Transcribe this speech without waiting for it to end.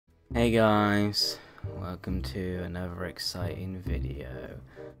Hey guys, welcome to another exciting video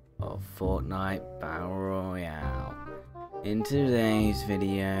of Fortnite Battle Royale. In today's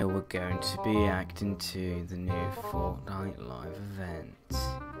video we're going to be acting to the new Fortnite live event.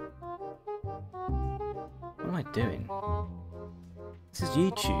 What am I doing? This is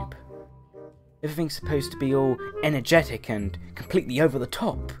YouTube. Everything's supposed to be all energetic and completely over the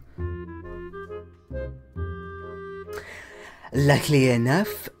top. Luckily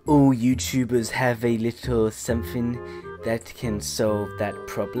enough, all YouTubers have a little something that can solve that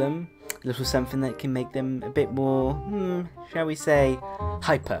problem. A little something that can make them a bit more, shall we say,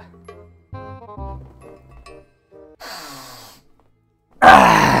 hyper.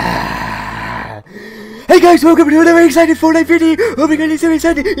 Hey guys, welcome to another exciting Fortnite video! Oh my god, it's so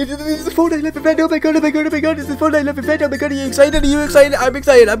exciting! It's the Fortnite live event! Oh my god, oh my god, oh my god, it's the Fortnite live event! Oh my god, are you excited? Are you excited? I'm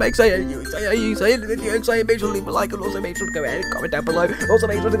excited, I'm excited! Are you excited? Are you excited? If you're excited, make sure to leave a like and also make sure to go ahead and comment down below. Also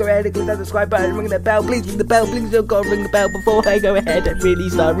make sure to go ahead and click that subscribe button and ring that bell. Please ring the bell, please don't go ring the bell before I go ahead and really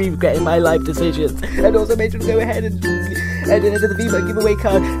start regretting my life decisions. And also make sure to go ahead and enter the Viva giveaway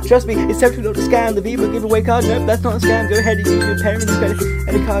card. Trust me, it's totally not a scam. The Viva giveaway card, nope, that's not a scam. Go ahead and use your parent credit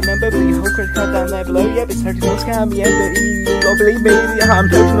and a card number, put your whole credit card down there below. Yep, it's totally not a scam. Yeah, but you don't believe me, I'm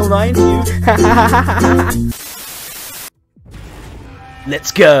totally not lying to you.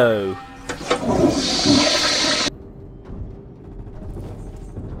 Let's go.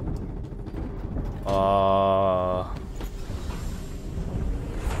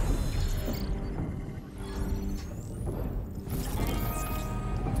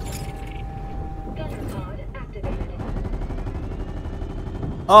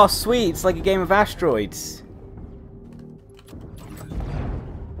 Oh sweet, it's like a game of asteroids.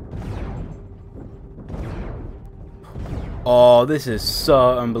 Oh, this is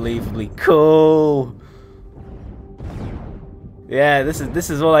so unbelievably cool. Yeah, this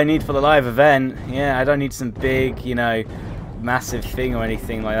is all I need for the live event. Yeah, I don't need some big, you know, massive thing or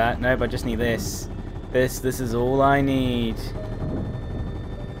anything like that. Nope, I just need this. This is all I need.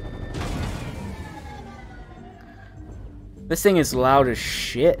 This thing is loud as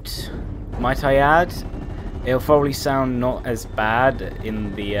shit, might I add. It'll probably sound not as bad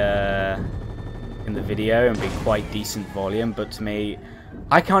in the video and be quite decent volume, but to me,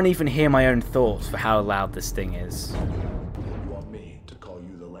 I can't even hear my own thoughts for how loud this thing is. You want me to call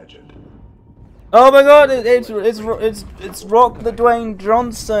you the legend? Oh my god, it's Rock the Dwayne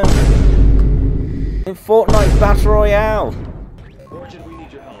Johnson in Fortnite Battle Royale. Origin, we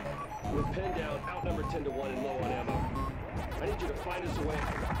need your help. We're pinned down, outnumbered 10 to 1 and low on ammo. I need you to find us a way.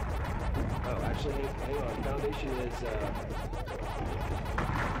 Oh, actually, hang on. Foundation is,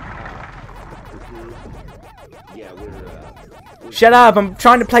 yeah, we're Shut up, I'm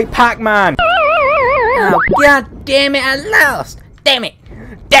trying to play Pac-Man. Oh, god damn it, I lost. Damn it.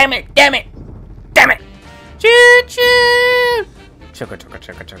 Damn it, damn it. Damn it. Choo choo. Chugga chugga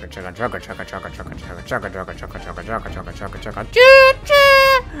chugga chugga chugga chugga chugga chugga chugga chugga chugga chugga chugga chugga chugga chugga chugga chugga choo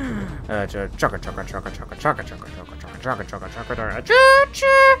choo. Chugga chugga chugga chugga chugga chugga chugga chugga chugga chugga choo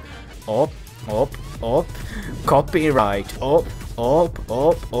choo. Up. Copyright. Up.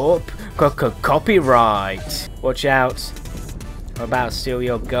 Copyright. Watch out. I'm about to steal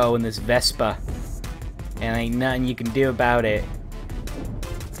your girl in this Vespa. And ain't nothing you can do about it.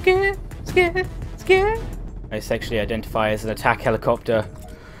 Scare. I sexually identify as an attack helicopter.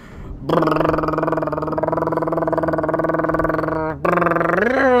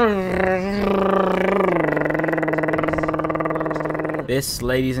 This,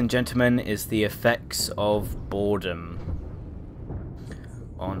 ladies and gentlemen, is the effects of boredom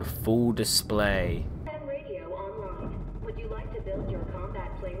on full display. Radio online. Would you like to build your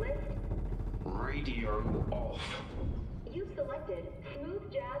combat playlist? Radio off. You selected Smooth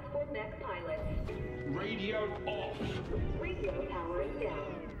Jazz for Mech Pilots. Radio off. Radio power is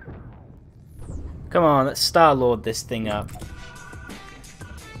down. Come on, let's Star-Lord this thing up.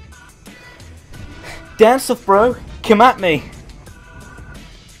 Dance off, bro. Come at me.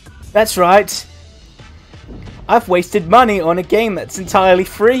 That's right. I've wasted money on a game that's entirely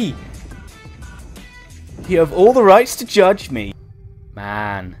free. You have all the rights to judge me.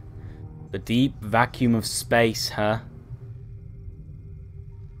 Man, the deep vacuum of space, huh?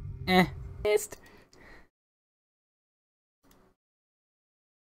 The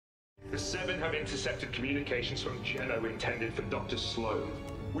Seven have intercepted communications from Geno intended for Dr. Sloan.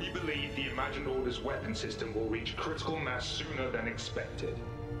 We believe the Imagined Order's weapon system will reach critical mass sooner than expected.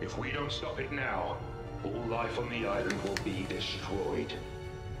 If we don't stop it now, all life on the island will be destroyed.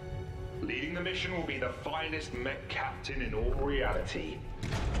 Leading the mission will be the finest mech captain in all reality,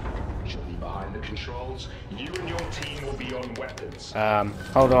 shall be behind the controls. You and your team will be on weapons.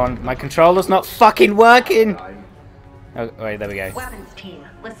 Hold on. My controller's not fucking working! Oh, wait, there we go. Weapons team,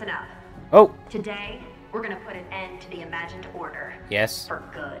 listen up. Oh! Today, we're gonna put an end to the imagined order. Yes. For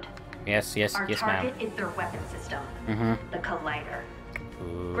good. Yes, yes, Our yes, ma'am. target is their weapon system. The Collider.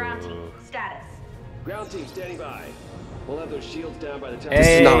 Ooh. Ground team, status. Ground team standing by. We'll have those shields down by the time. This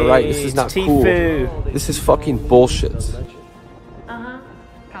is not right. This is not cool. Tifu. This is fucking bullshit. Uh-huh.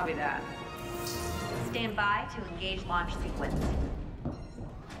 Copy that. Stand by to engage launch sequence.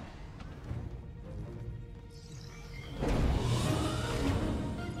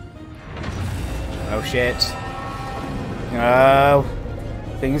 Oh shit. Oh.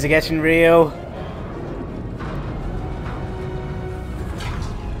 Things are getting real.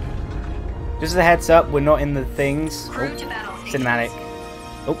 Just as a heads up, we're not in the things. Crew Oh, to battle stations. cinematic.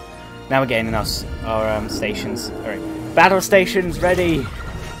 Oh, now we're getting in our stations. Alright. Battle stations ready.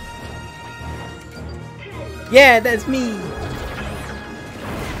 Yeah, that's me.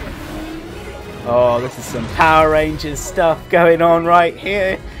 Oh, this is some Power Rangers stuff going on right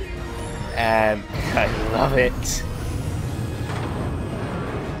here. I love it.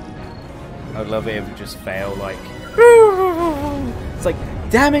 I'd love it if it just failed, like... It's like,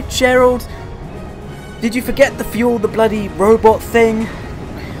 damn it, Gerald! Did you forget to fuel the bloody robot thing?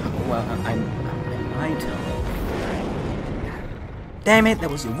 Well, I might have. Damn it, that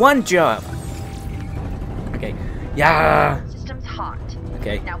was your one job! Okay, yeah! System's hot.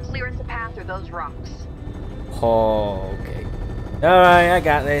 Okay. Now clearance the path through those rocks. Oh, okay. Alright, I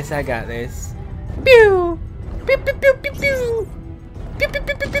got this, I got this. Pew! Pew pew pew pew pew! Pew pew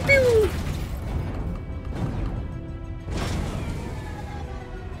pew pew pew pew!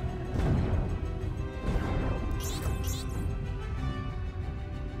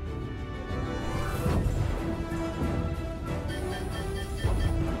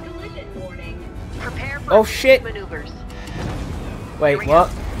 Collision warning. Prepare for Oh shit! maneuvers. Wait, what?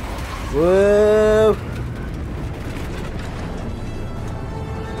 Whoa!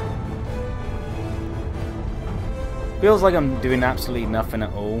 Feels like I'm doing absolutely nothing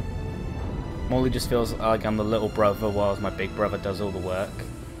at all. Molly just feels like I'm the little brother whilst my big brother does all the work.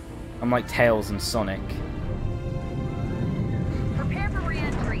 I'm like Tails and Sonic. Prepare for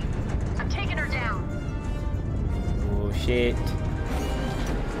re-entry. I'm taking her down. Oh shit.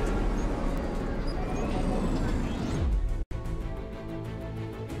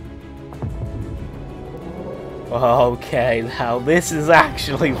 Okay, now this is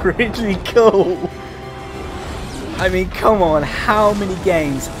actually really cool. I mean, come on, how many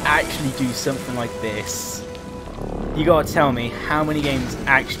games actually do something like this? You gotta tell me, how many games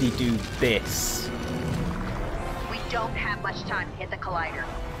actually do this? We don't have much time to hit the collider.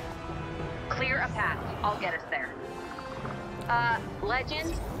 Clear a path. I'll get us there.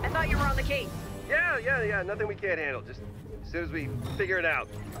 Legend? I thought you were on the case. Yeah. Nothing we can't handle. Just as soon as we figure it out.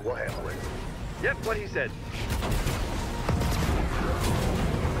 We'll handle it. Yep, what he said.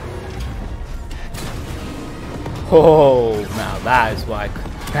 Oh, now that is why.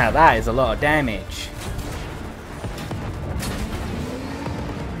 Now that is a lot of damage.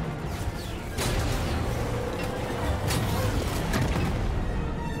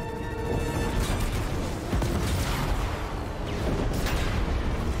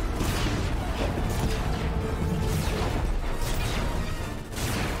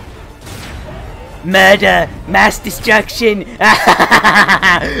 Murder! Mass destruction! Whee!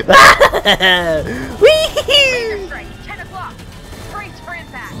 Laser strike, 10 o'clock. Brace for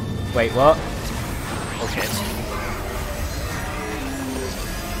impact. Wait, what? Oh shit.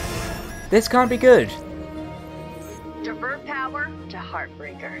 This can't be good. Divert power to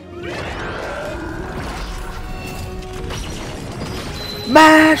Heartbreaker.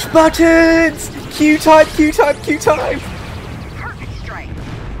 Mash buttons! Q-type, Q-type, Q-type! Perfect strike.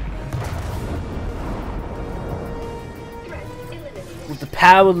 With the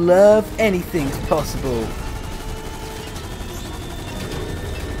power of love, anything's possible.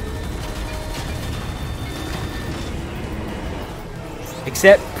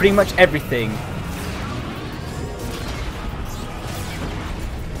 Except pretty much everything.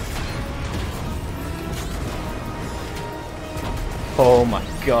 Oh my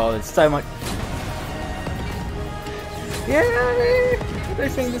god, it's so much. Yeah, I don't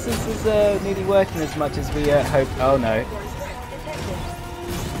think this is nearly working as much as we hoped. Oh no.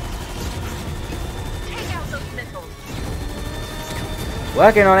 Take out those missiles.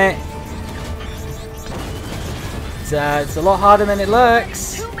 Working on it. It's a lot harder than it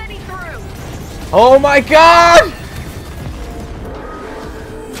looks. Too many through. Oh my god!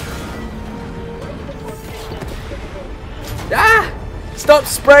 Ah! Stop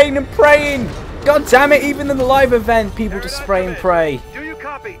spraying and praying! God damn it, even in the live event, people just spray and pray. Do you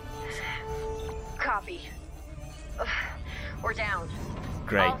copy? Copy. Ugh, we're down.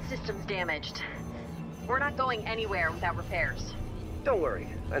 Great. All systems damaged. We're not going anywhere without repairs. Don't worry,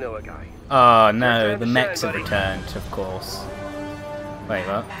 I know a guy. Oh no, Your the time to mechs shine, have buddy. returned, of course. Wait,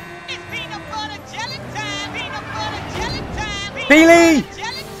 what? It's peanut butter jelly time, peanut butter jelly time, peanut Beanie! butter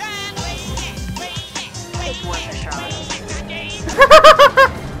jelly time. It's worth a shot.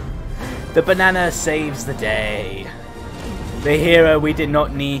 The banana saves the day. The hero we did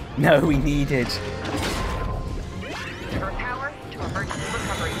not need. No, we needed. Turn power to emergency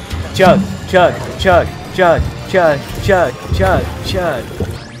recovery. Chug, chug, chug, chug, chug, chug, chug, chug.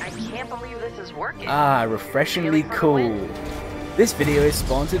 I can't believe this is working. Ah, refreshingly cool. This video is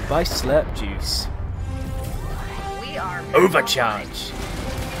sponsored by Slurp Juice. We are Overcharge.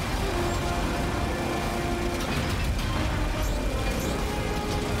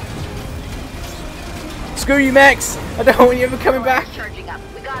 Screw you, Max! I don't want you ever coming back. Charging up.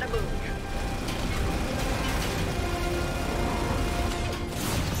 We gotta move.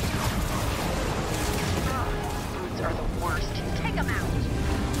 Brutes are the worst. Take them out.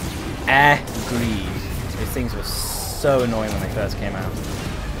 Agreed. These things were so annoying when they first came out.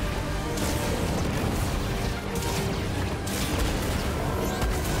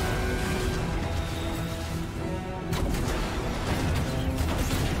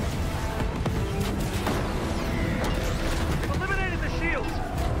 We've eliminated the shields.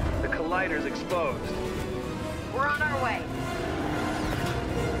 The collider's exposed. We're on our way.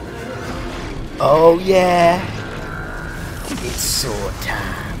 Oh yeah! It's sword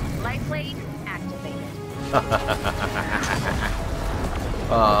time. Light blade activated.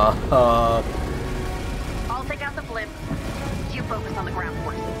 I'll take out the blimp. You focus on the ground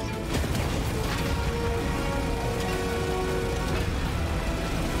forces.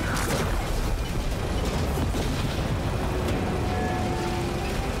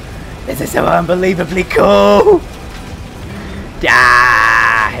 This is so unbelievably cool!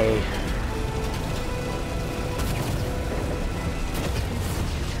 Die!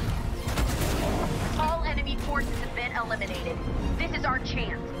 All enemy forces have been eliminated. This is our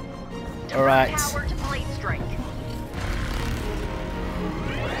chance. All right. Power to blade strike.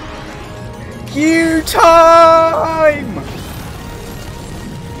 Q time!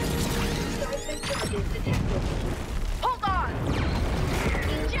 Hold on.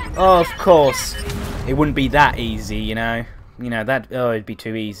 Eject Oh, of course. It wouldn't be that easy, you know. You know, that, oh, it'd be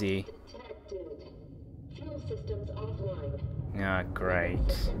too easy. Ah, great.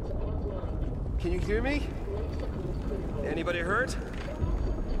 Can you hear me? Anybody hurt?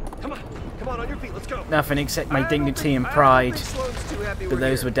 Come on your feet, let's go. Nothing except my dignity and pride. But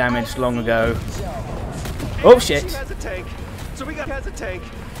those were damaged long ago. Oh, shit. She has a tank, so we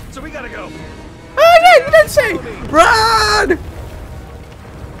gotta go. Oh, yeah, you didn't say! Run!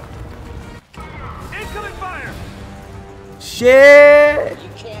 Incoming fire! Shit! You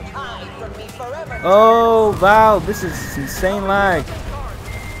can't hide from me forever. Oh, wow, this is insane lag.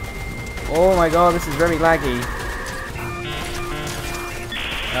 Oh my god, this is very laggy.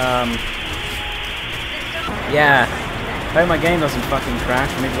 Yeah. Hope my game doesn't fucking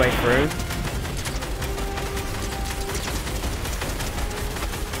crash midway through.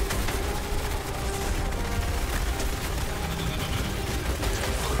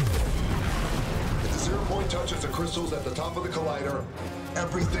 If the 0 point touches the crystals at the top of the collider,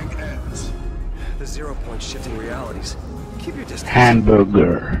 everything ends. The 0 point shifting realities. Keep your distance.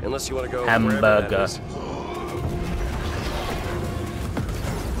 Hamburger. Unless you want to go Hamburger. wherever that is.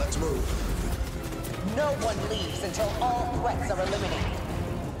 Let's move. No one leaves until all threats are eliminated.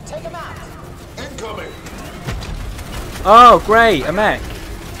 Take them out. Incoming. Oh, great, a mech.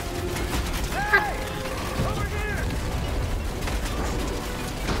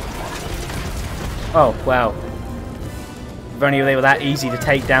 Oh, wow. If only they were that easy to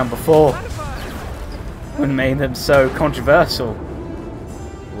take down before. Wouldn't made them so controversial.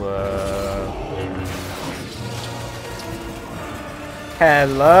 Whoa.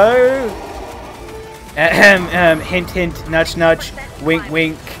 Hello? Hint, hint, nudge, nudge, wink,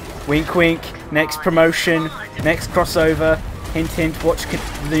 wink, wink, wink. Next promotion, next crossover. Hint, hint, watch the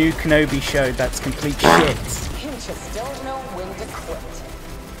new Kenobi show. That's complete shit. You just don't know when to quit.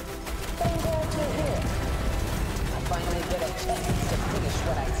 Thank God you're here. I finally get a chance to finish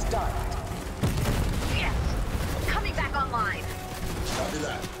what I started. Yes. Coming back online. Copy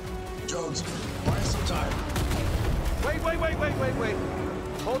that. Jones, buy us some time. Wait.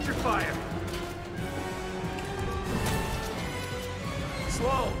 Hold your fire.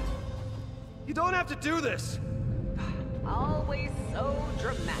 Slow. You don't have to do this. Always so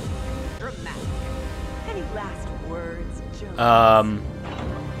dramatic. Dramatic. Any last words, Jones?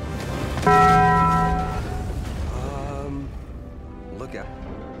 Look out.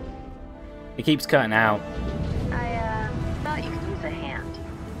 It keeps cutting out. I thought you could use a hand.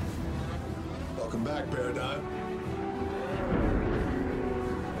 Welcome back, Paradigm.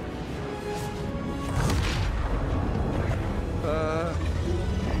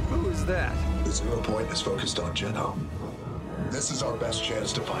 Who is that? The 0 point is focused on Geno. This is our best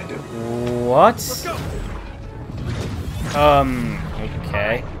chance to find him. What? Let's go.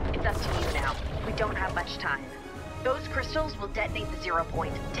 Okay. It's up to you now. We don't have much time. Those crystals will detonate the 0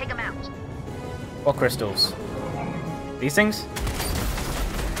 point. Take them out. What crystals? These things?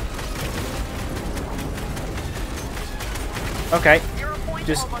 Okay. 0 point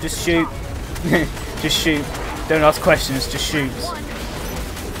Just almost at the shoot. top. Just shoot. Don't ask questions, just shoot. One.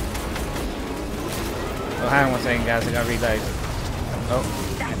 Oh, hang on one second, guys. I gotta reload. Oh,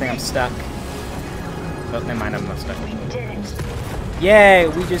 I think I'm stuck. Oh, never mind, I'm not stuck. We did it. Yeah,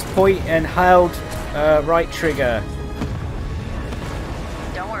 we just point and held right trigger.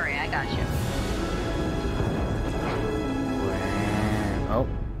 Don't worry, I got you. Oh.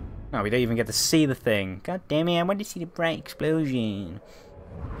 No, we don't even get to see the thing. God damn it, I want to see the bright explosion.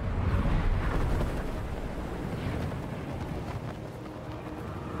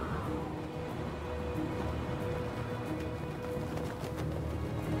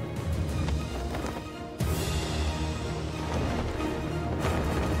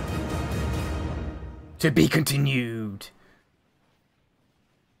 To be continued.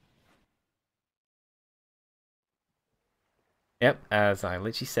 Yep, as I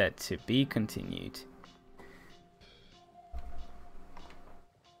literally said, to be continued.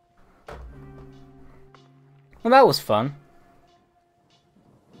 Well, that was fun.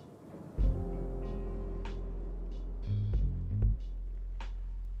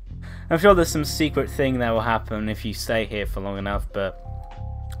 I'm sure there's some secret thing that will happen if you stay here for long enough, but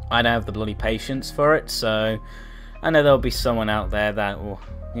I don't have the bloody patience for it, so I know there'll be someone out there that will,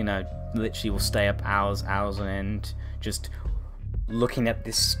 you know, literally will stay up hours on end, just looking at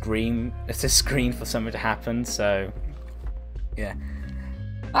this screen, for something to happen. So yeah,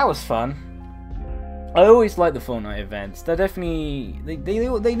 that was fun. I always like the Fortnite events. They're definitely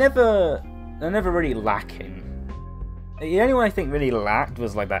they're never really lacking. The only one I think really lacked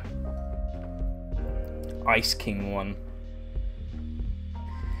was like that Ice King one.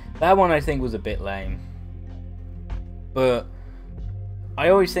 That one I think was a bit lame, but I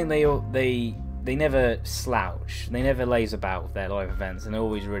always think they never slouch. They never laze about with their live events, and they're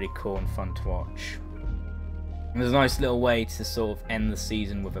always really cool and fun to watch. And there's a nice little way to sort of end the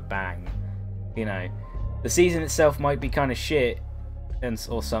season with a bang. You know, the season itself might be kind of shit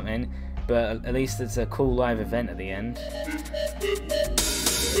or something, but at least it's a cool live event at the end.